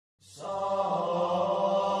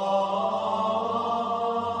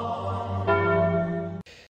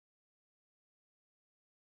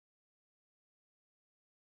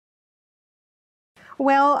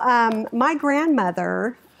Well, my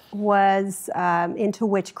grandmother was into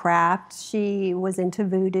witchcraft. She was into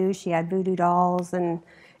voodoo. She had voodoo dolls, and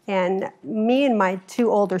me and my two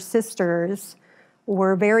older sisters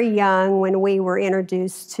were very young when we were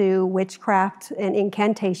introduced to witchcraft and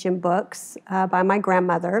incantation books by my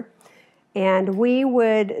grandmother. And we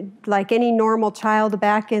would, like any normal child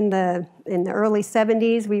back in the early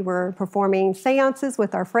 70s, we were performing seances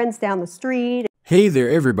with our friends down the street. Hey there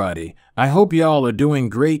everybody, I hope y'all are doing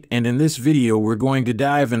great, and in this video we're going to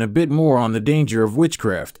dive in a bit more on the danger of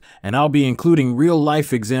witchcraft, and I'll be including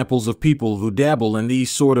real-life examples of people who dabble in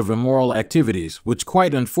these sort of immoral activities, which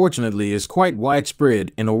quite unfortunately is quite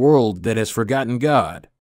widespread in a world that has forgotten God.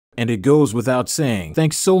 And it goes without saying,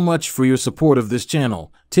 thanks so much for your support of this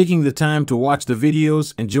channel, taking the time to watch the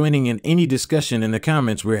videos and joining in any discussion in the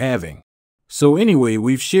comments we're having. So anyway,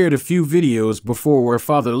 we've shared a few videos before where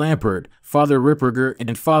Father Lampert, Father Ripperger,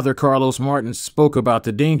 and Father Carlos Martins spoke about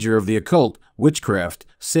the danger of the occult, witchcraft,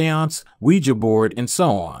 seance, Ouija board, and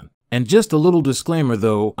so on. And just a little disclaimer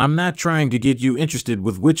though, I'm not trying to get you interested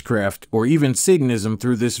with witchcraft or even Satanism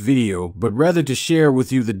through this video, but rather to share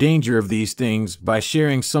with you the danger of these things by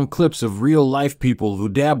sharing some clips of real-life people who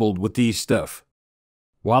dabbled with these stuff.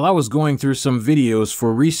 While I was going through some videos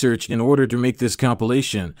for research in order to make this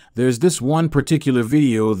compilation, there's this one particular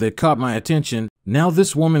video that caught my attention. Now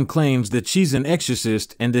this woman claims that she's an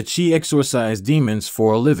exorcist and that she exorcised demons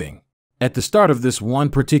for a living. At the start of this one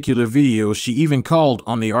particular video, she even called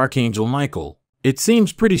on the Archangel Michael. It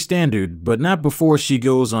seems pretty standard, but not before she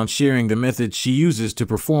goes on sharing the methods she uses to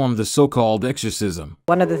perform the so-called exorcism.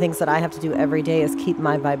 One of the things that I have to do every day is keep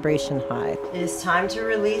my vibration high. It is time to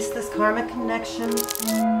release this karmic connection.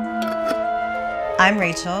 I'm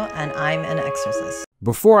Rachel, and I'm an exorcist.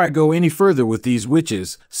 Before I go any further with these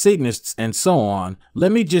witches, Satanists, and so on,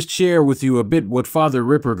 let me just share with you a bit what Father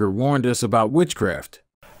Ripperger warned us about witchcraft.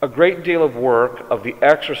 A great deal of work of the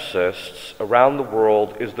exorcists around the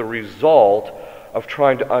world is the result of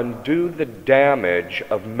trying to undo the damage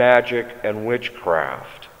of magic and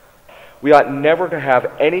witchcraft. We ought never to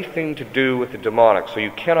have anything to do with the demonic, so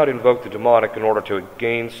you cannot invoke the demonic in order to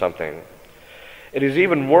gain something. It is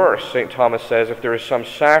even worse, St. Thomas says, if there is some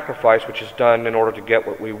sacrifice which is done in order to get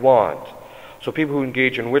what we want. So people who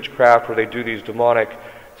engage in witchcraft, where they do these demonic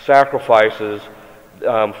sacrifices,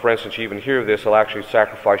 for instance, you even hear this, they'll actually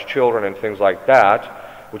sacrifice children and things like that,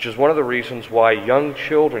 which is one of the reasons why young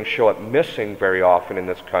children show up missing very often in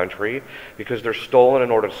this country, because they're stolen in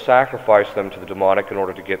order to sacrifice them to the demonic in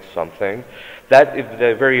order to get something.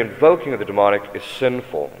 The very invoking of the demonic is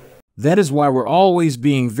sinful. That is why we're always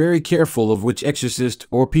being very careful of which exorcist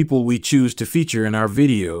or people we choose to feature in our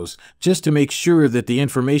videos, just to make sure that the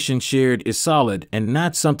information shared is solid and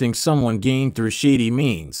not something someone gained through shady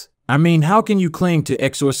means. I mean, how can you claim to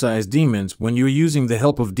exorcise demons when you're using the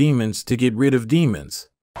help of demons to get rid of demons?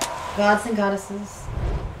 Gods and goddesses,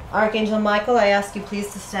 Archangel Michael, I ask you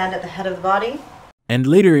please to stand at the head of the body. And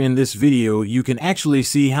later in this video, you can actually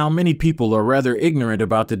see how many people are rather ignorant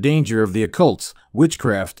about the danger of the occults,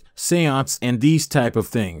 witchcraft, seance, and these type of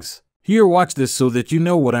things. Here, watch this so that you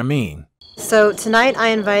know what I mean. So tonight I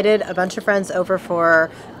invited a bunch of friends over for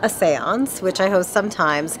a seance, which I host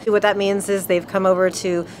sometimes. What that means is they've come over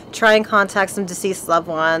to try and contact some deceased loved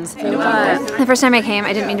ones. The first time I came,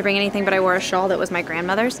 I didn't mean to bring anything, but I wore a shawl that was my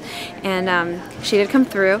grandmother's, and she did come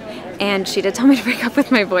through, and she did tell me to break up with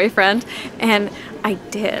my boyfriend, and I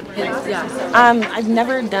did. I've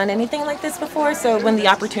never done anything like this before, so when the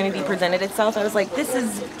opportunity presented itself, I was like,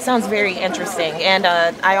 sounds very interesting, and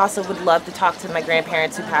I also would love to talk to my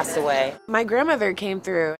grandparents who passed away. My grandmother came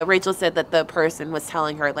through. Rachel said that the person was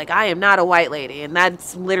telling her, like, I am not a white lady, and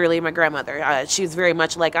that's literally my grandmother. She's very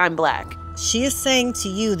much like, I'm black. She is saying to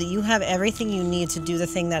you that you have everything you need to do the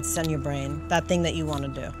thing that's in your brain, that thing that you want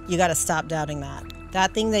to do. You got to stop doubting that.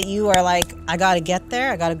 That thing that you are like, I got to get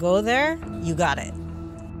there, I got to go there, you got it.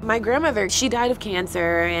 My grandmother, she died of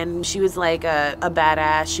cancer, and she was like a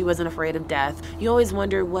badass. She wasn't afraid of death. You always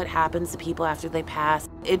wonder what happens to people after they pass.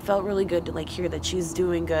 It felt really good to like hear that she's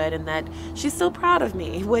doing good and that she's so proud of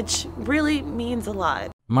me, which really means a lot.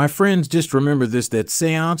 My friends, just remember this, that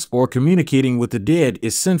seance or communicating with the dead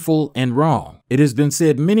is sinful and wrong. It has been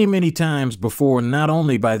said many, many times before, not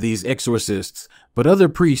only by these exorcists, but other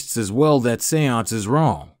priests as well, that seance is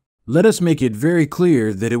wrong. Let us make it very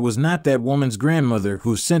clear that it was not that woman's grandmother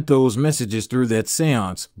who sent those messages through that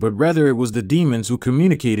seance, but rather it was the demons who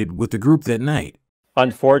communicated with the group that night.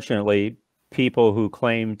 Unfortunately, people who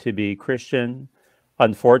claim to be Christian,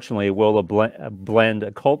 unfortunately, will blend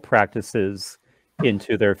occult practices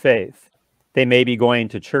into their faith. They may be going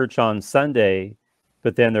to church on Sunday,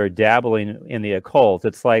 but then they're dabbling in the occult.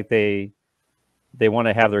 It's like they they want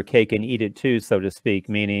to have their cake and eat it too, so to speak,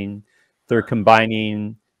 meaning they're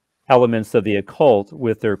combining elements of the occult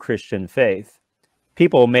with their Christian faith.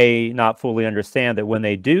 People may not fully understand that when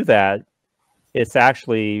they do that, it's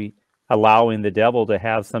actually allowing the devil to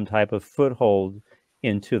have some type of foothold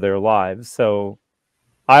into their lives. So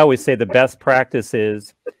I always say the best practice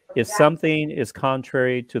is, if something is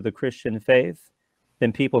contrary to the Christian faith,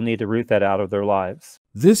 then people need to root that out of their lives.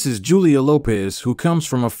 This is Julia Lopez, who comes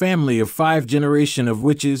from a family of 5 generations of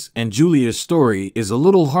witches, and Julia's story is a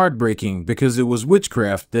little heartbreaking because it was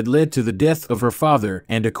witchcraft that led to the death of her father,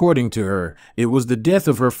 and according to her, it was the death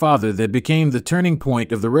of her father that became the turning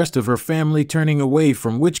point of the rest of her family turning away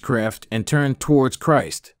from witchcraft and turned towards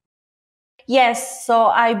Christ. Yes, so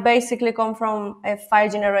I basically come from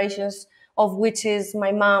 5 generations of witches.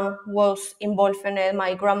 My mom was involved in it,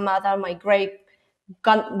 my grandmother, my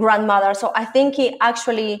great-grandmother. So I think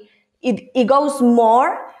it goes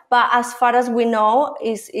more, but as far as we know,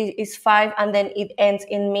 is 5, and then it ends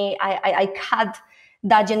in me. I cut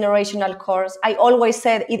that generational course. I always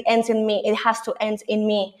said it ends in me. It has to end in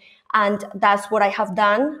me, and that's what I have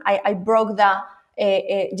done. I broke the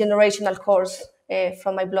generational course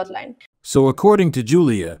from my bloodline. So according to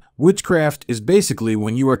Julia, witchcraft is basically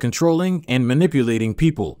when you are controlling and manipulating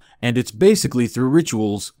people, and it's basically through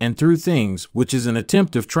rituals and through things, which is an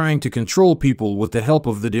attempt of trying to control people with the help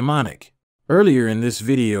of the demonic. Earlier in this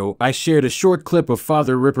video, I shared a short clip of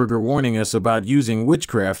Father Ripperger warning us about using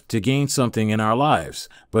witchcraft to gain something in our lives,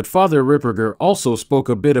 but Father Ripperger also spoke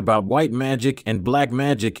a bit about white magic and black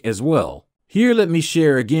magic as well. Here, let me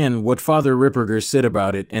share again what Father Ripperger said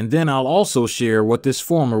about it, and then I'll also share what this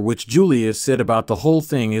former witch Julia said about the whole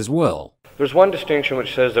thing as well. There's one distinction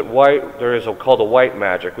which says that there is called a white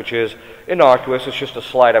magic, which is innocuous. It's just a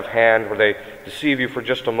sleight of hand where they deceive you for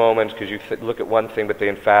just a moment because you look at one thing but they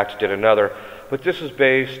in fact did another. But this is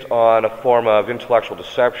based on a form of intellectual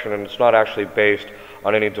deception, and it's not actually based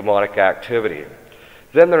on any demonic activity.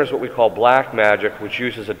 Then there's what we call black magic, which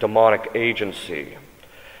uses a demonic agency.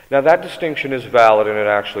 Now that distinction is valid and it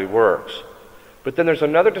actually works. But then there's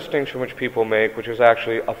another distinction which people make, which is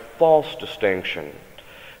actually a false distinction.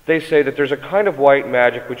 They say that there's a kind of white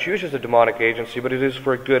magic which uses a demonic agency, but it is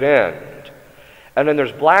for a good end. And then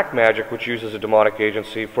there's black magic which uses a demonic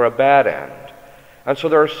agency for a bad end. And so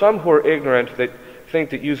there are some who are ignorant that think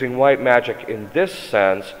that using white magic in this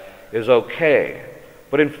sense is okay.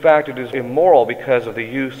 But in fact it is immoral because of the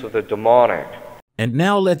use of the demonic. And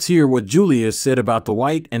now let's hear what Julia said about the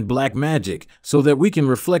white and black magic, so that we can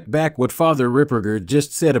reflect back what Father Ripperger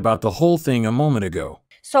just said about the whole thing a moment ago.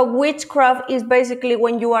 So witchcraft is basically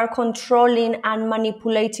when you are controlling and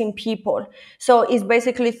manipulating people. So it's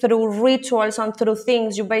basically through rituals and through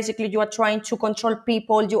things. You are trying to control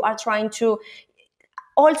people. You are trying to...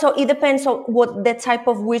 Also, it depends on what the type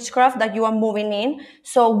of witchcraft that you are moving in.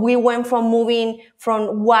 So we went from moving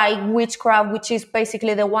from white witchcraft, which is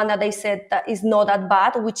basically the one that they said that is not that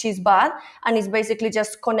bad, which is bad. And it's basically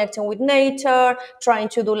just connecting with nature, trying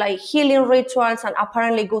to do like healing rituals and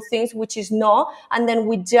apparently good things, which is no. And then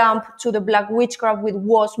we jump to the black witchcraft, which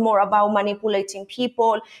was more about manipulating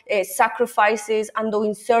people, sacrifices, and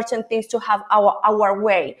doing certain things to have our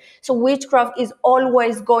way. So witchcraft is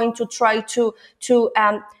always going to try to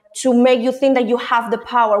make you think that you have the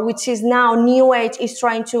power, which is now New Age is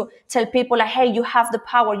trying to tell people like, hey, you have the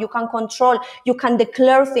power, you can control, you can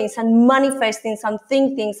declare things and manifest things and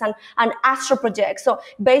think things and astral project. So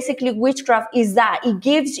basically witchcraft is that.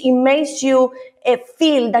 It makes you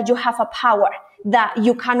feel that you have a power that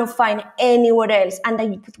you cannot find anywhere else. And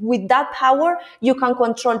that with that power, you can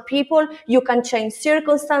control people, you can change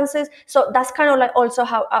circumstances. So that's kind of like also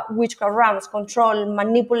how witchcraft runs: control,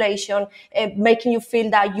 manipulation, making you feel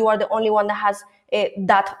that you are the only one that has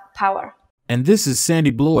that power. And this is Sandy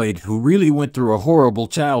Bloyd, who really went through a horrible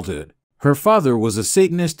childhood. Her father was a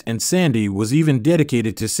Satanist, and Sandy was even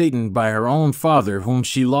dedicated to Satan by her own father, whom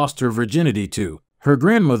she lost her virginity to. Her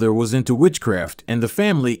grandmother was into witchcraft, and the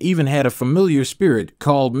family even had a familiar spirit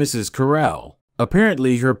called Mrs. Corral.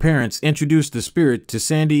 Apparently, her parents introduced the spirit to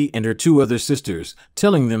Sandy and her 2 other sisters,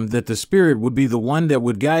 telling them that the spirit would be the one that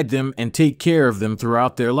would guide them and take care of them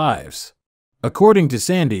throughout their lives. According to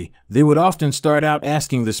Sandy, they would often start out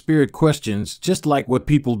asking the spirit questions, just like what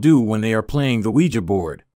people do when they are playing the Ouija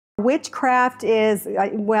board. Witchcraft is,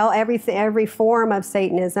 well, every form of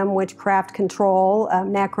Satanism: witchcraft, control,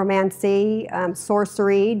 necromancy,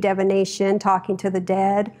 sorcery, divination, talking to the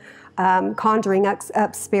dead, conjuring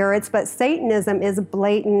up spirits. But Satanism is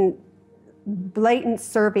blatant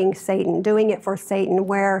serving Satan, doing it for Satan,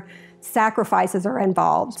 where sacrifices are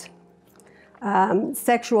involved.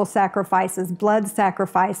 sexual sacrifices, blood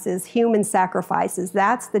sacrifices, human sacrifices.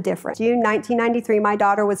 That's the difference. June 1993, my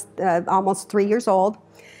daughter was almost 3 years old,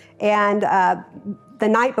 and the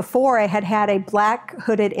night before I had had a black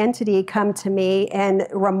hooded entity come to me and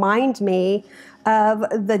remind me of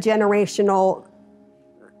the generational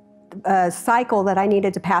cycle that I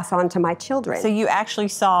needed to pass on to my children. So you actually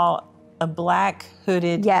saw a black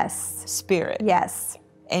hooded spirit? Yes.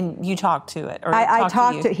 And you talked to it? Or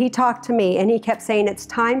he talked to me, and he kept saying, it's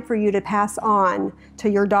time for you to pass on to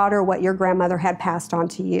your daughter what your grandmother had passed on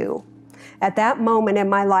to you. At that moment in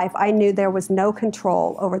my life, I knew there was no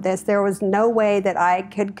control over this. There was no way that I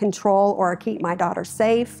could control or keep my daughter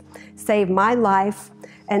safe, save my life.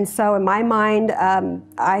 And so in my mind,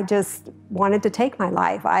 I just wanted to take my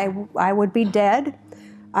life. I would be dead.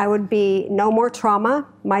 I would be no more trauma.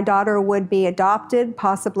 My daughter would be adopted,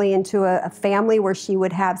 possibly into a family where she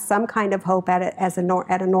would have some kind of hope at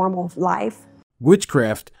a normal life.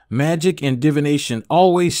 Witchcraft, magic, and divination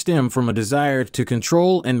always stem from a desire to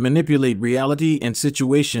control and manipulate reality and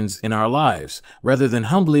situations in our lives, rather than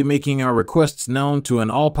humbly making our requests known to an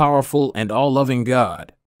all-powerful and all-loving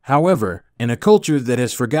God. However, in a culture that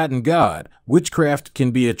has forgotten God, witchcraft can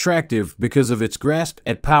be attractive because of its grasp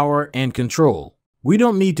at power and control. We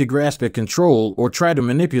don't need to grasp at control or try to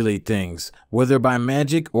manipulate things, whether by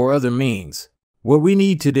magic or other means. What we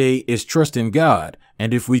need today is trust in God,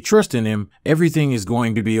 and if we trust in Him, everything is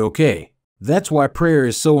going to be okay. That's why prayer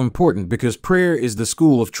is so important, because prayer is the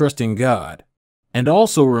school of trusting God. And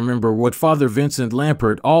also remember what Father Vincent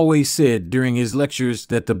Lampert always said during his lectures,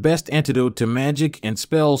 that the best antidote to magic and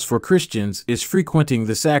spells for Christians is frequenting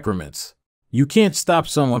the sacraments. You can't stop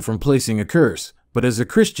someone from placing a curse, but as a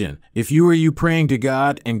Christian, if you are praying to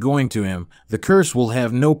God and going to Him, the curse will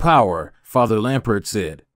have no power, Father Lampert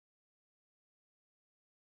said.